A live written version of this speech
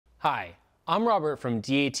Hi, I'm Robert from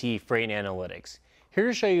DAT Freight Analytics, here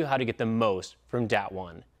to show you how to get the most from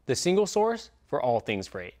DAT1, the single source for all things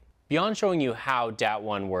freight. Beyond showing you how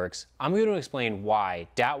DAT1 works, I'm going to explain why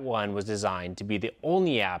DAT1 was designed to be the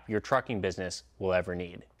only app your trucking business will ever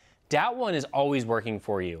need. DAT1 is always working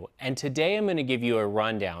for you, and today I'm going to give you a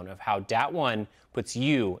rundown of how DAT1 puts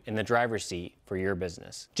you in the driver's seat for your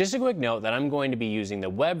business. Just a quick note that I'm going to be using the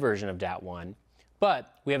web version of DAT1,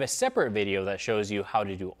 but we have a separate video that shows you how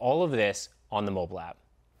to do all of this on the mobile app.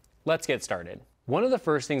 Let's get started. One of the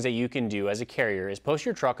first things that you can do as a carrier is post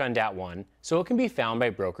your truck on DAT1 so it can be found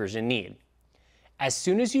by brokers in need. As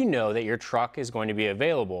soon as you know that your truck is going to be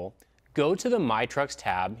available, go to the My Trucks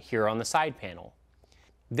tab here on the side panel.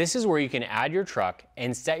 This is where you can add your truck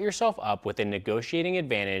and set yourself up with a negotiating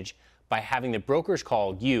advantage by having the brokers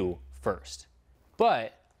call you first.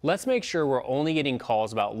 But let's make sure we're only getting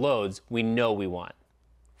calls about loads we know we want.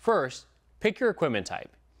 First, pick your equipment type.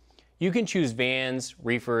 You can choose vans,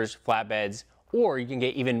 reefers, flatbeds, or you can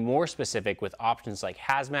get even more specific with options like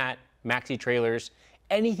hazmat, maxi trailers,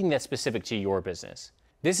 anything that's specific to your business.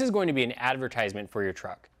 This is going to be an advertisement for your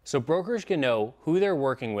truck, so brokers can know who they're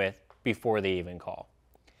working with before they even call.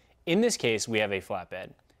 In this case, we have a flatbed.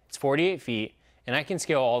 It's 48 feet, and I can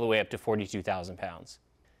scale all the way up to 42,000 pounds.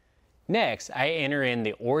 Next, I enter in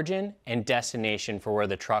the origin and destination for where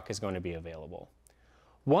the truck is going to be available.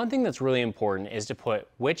 One thing that's really important is to put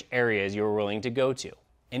which areas you're willing to go to.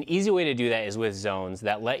 An easy way to do that is with zones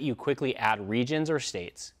that let you quickly add regions or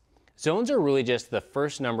states. Zones are really just the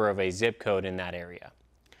first number of a zip code in that area.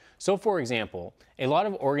 So for example, a lot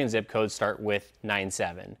of Oregon zip codes start with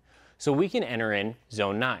 97, so we can enter in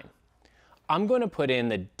zone 9. I'm going to put in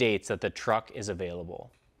the dates that the truck is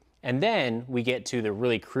available. And then we get to the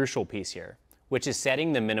really crucial piece here, which is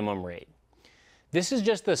setting the minimum rate. This is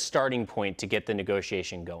just the starting point to get the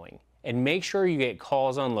negotiation going, and make sure you get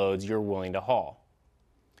calls on loads you're willing to haul.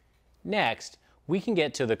 Next, we can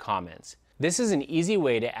get to the comments. This is an easy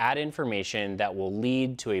way to add information that will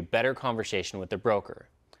lead to a better conversation with the broker.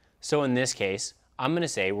 So in this case, I'm going to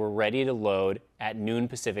say we're ready to load at noon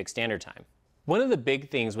Pacific Standard Time. One of the big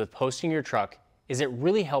things with posting your truck is it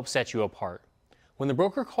really helps set you apart. When the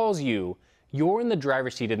broker calls you, you're in the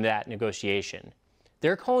driver's seat in that negotiation.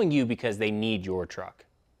 They're calling you because they need your truck.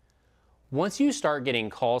 Once you start getting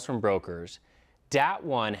calls from brokers,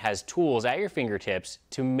 DAT1 has tools at your fingertips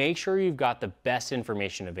to make sure you've got the best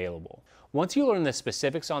information available. Once you learn the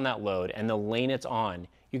specifics on that load and the lane it's on,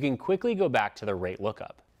 you can quickly go back to the rate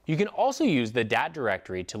lookup. You can also use the DAT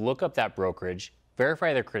directory to look up that brokerage,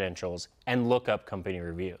 verify their credentials, and look up company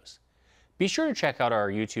reviews. Be sure to check out our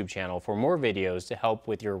YouTube channel for more videos to help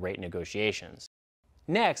with your rate negotiations.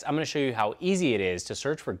 Next, I'm going to show you how easy it is to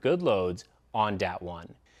search for good loads on DAT1.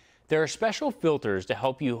 There are special filters to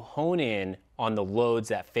help you hone in on the loads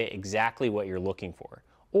that fit exactly what you're looking for,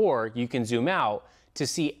 or you can zoom out to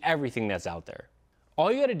see everything that's out there.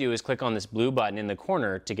 All you got to do is click on this blue button in the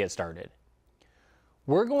corner to get started.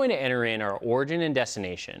 We're going to enter in our origin and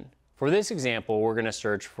destination. For this example, we're going to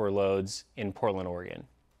search for loads in Portland, Oregon.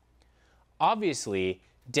 Obviously,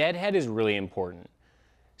 deadhead is really important,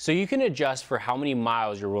 so you can adjust for how many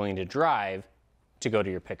miles you're willing to drive to go to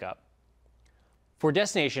your pickup. For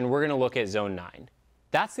destination, we're going to look at zone 9.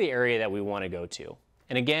 That's the area that we want to go to.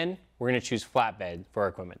 And again, we're going to choose flatbed for our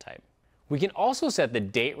equipment type. We can also set the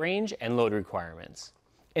date range and load requirements.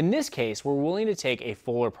 In this case, we're willing to take a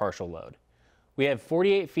full or partial load. We have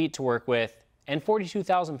 48 feet to work with and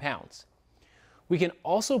 42,000 pounds. We can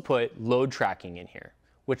also put load tracking in here,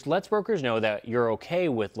 which lets brokers know that you're okay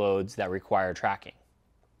with loads that require tracking.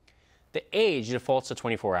 The age defaults to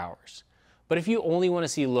 24 hours, but if you only want to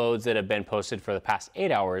see loads that have been posted for the past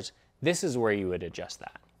 8 hours, this is where you would adjust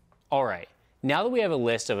that. All right, now that we have a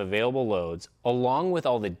list of available loads, along with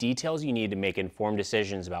all the details you need to make informed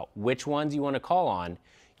decisions about which ones you want to call on,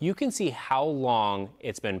 you can see how long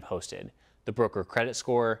it's been posted, the broker credit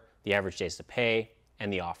score, the average days to pay,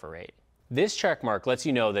 and the offer rate. This checkmark lets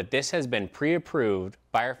you know that this has been pre-approved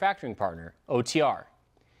by our factoring partner, OTR.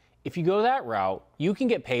 If you go that route, you can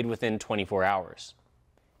get paid within 24 hours.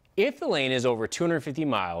 If the lane is over 250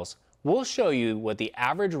 miles, we'll show you what the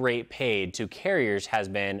average rate paid to carriers has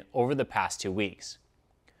been over the past 2 weeks.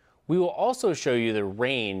 We will also show you the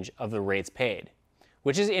range of the rates paid,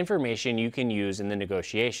 which is information you can use in the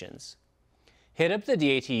negotiations. Hit up the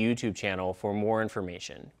DAT YouTube channel for more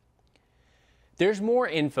information. There's more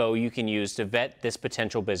info you can use to vet this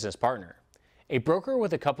potential business partner. A broker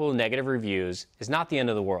with a couple of negative reviews is not the end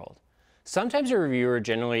of the world. Sometimes a reviewer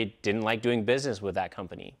generally didn't like doing business with that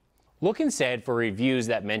company. Look instead for reviews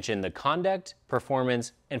that mention the conduct,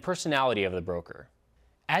 performance, and personality of the broker.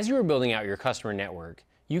 As you are building out your customer network,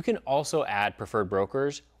 You can also add preferred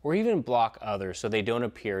brokers or even block others so they don't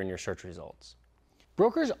appear in your search results.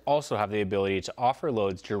 Brokers also have the ability to offer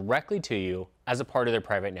loads directly to you as a part of their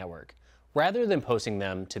private network, rather than posting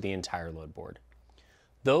them to the entire load board.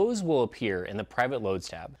 Those will appear in the Private Loads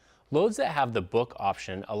tab. Loads that have the book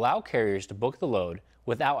option allow carriers to book the load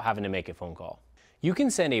without having to make a phone call. You can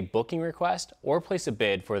send a booking request or place a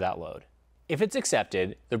bid for that load. If it's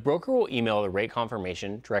accepted, the broker will email the rate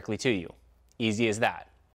confirmation directly to you. Easy as that.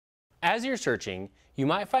 As you're searching, you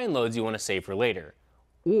might find loads you want to save for later,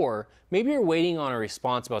 or maybe you're waiting on a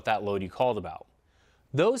response about that load you called about.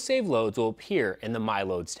 Those saved loads will appear in the My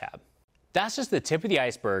Loads tab. That's just the tip of the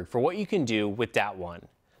iceberg for what you can do with DAT1.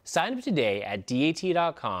 Sign up today at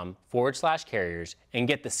dat.com/carriers and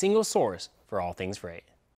get the single source for all things freight.